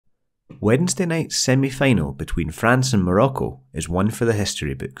Wednesday night's semi-final between France and Morocco is one for the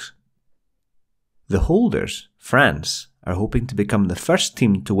history books. The holders, France, are hoping to become the first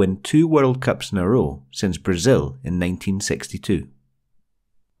team to win 2 World Cups in a row since Brazil in 1962.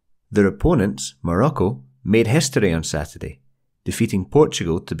 Their opponents, Morocco, made history on Saturday, defeating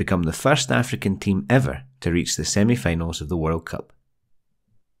Portugal to become the first African team ever to reach the semi-finals of the World Cup.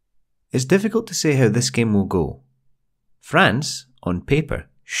 It's difficult to say how this game will go. France, on paper,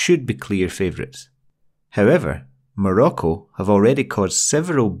 should be clear favourites. However, Morocco have already caused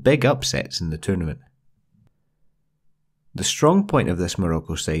several big upsets in the tournament. The strong point of this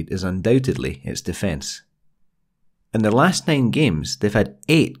Morocco side is undoubtedly its defence. In their last 9 games, they've had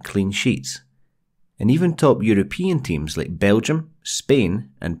 8 clean sheets, and even top European teams like Belgium,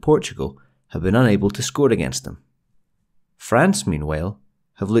 Spain and Portugal have been unable to score against them. France, meanwhile,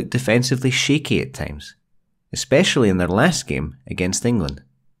 have looked defensively shaky at times, especially in their last game against England,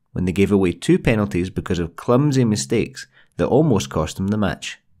 when they gave away 2 penalties because of clumsy mistakes that almost cost them the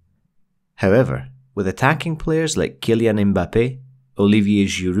match. However, with attacking players like Kylian Mbappé, Olivier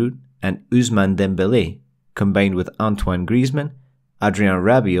Giroud and Ousmane Dembélé, combined with Antoine Griezmann, Adrien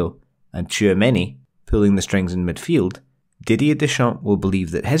Rabiot and Tchouaméni pulling the strings in midfield, Didier Deschamps will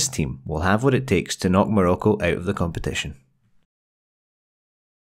believe that his team will have what it takes to knock Morocco out of the competition.